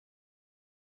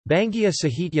Bangiya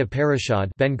Sahitya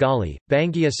Parishad Bengali,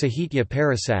 Bangiya Sahitya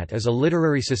Parishad is a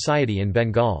literary society in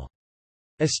Bengal.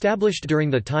 Established during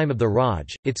the time of the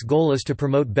Raj, its goal is to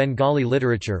promote Bengali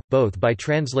literature, both by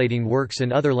translating works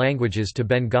in other languages to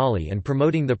Bengali and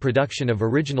promoting the production of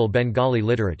original Bengali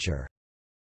literature.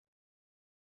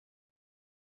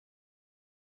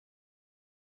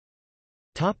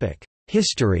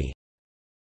 History.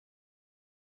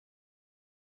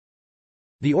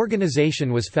 The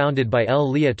organization was founded by L.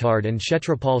 Leotard and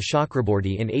Kshetrapal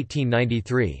Chakraborty in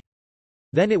 1893.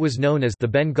 Then it was known as the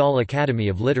Bengal Academy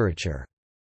of Literature.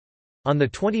 On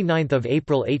 29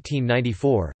 April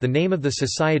 1894, the name of the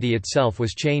society itself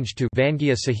was changed to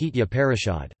Bangiya Sahitya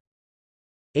Parishad.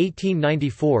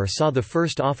 1894 saw the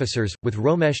first officers, with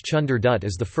Romesh Chunder Dutt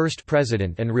as the first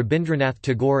president and Rabindranath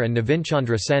Tagore and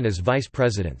Navinchandra Sen as vice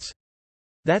presidents.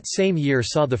 That same year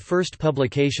saw the first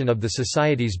publication of the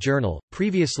Society's journal,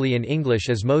 previously in English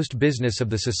as most business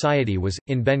of the Society was,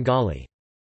 in Bengali.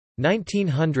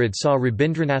 1900 saw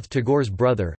Rabindranath Tagore's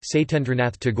brother,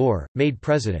 Satyendranath Tagore, made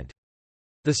president.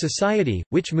 The Society,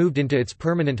 which moved into its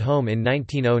permanent home in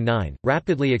 1909,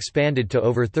 rapidly expanded to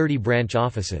over 30 branch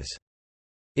offices.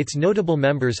 Its notable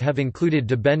members have included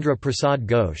Debendra Prasad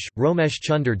Ghosh, Romesh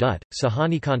Chunder Dutt,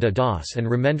 Sahanikanta Das and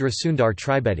Ramendra Sundar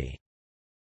Tribedi.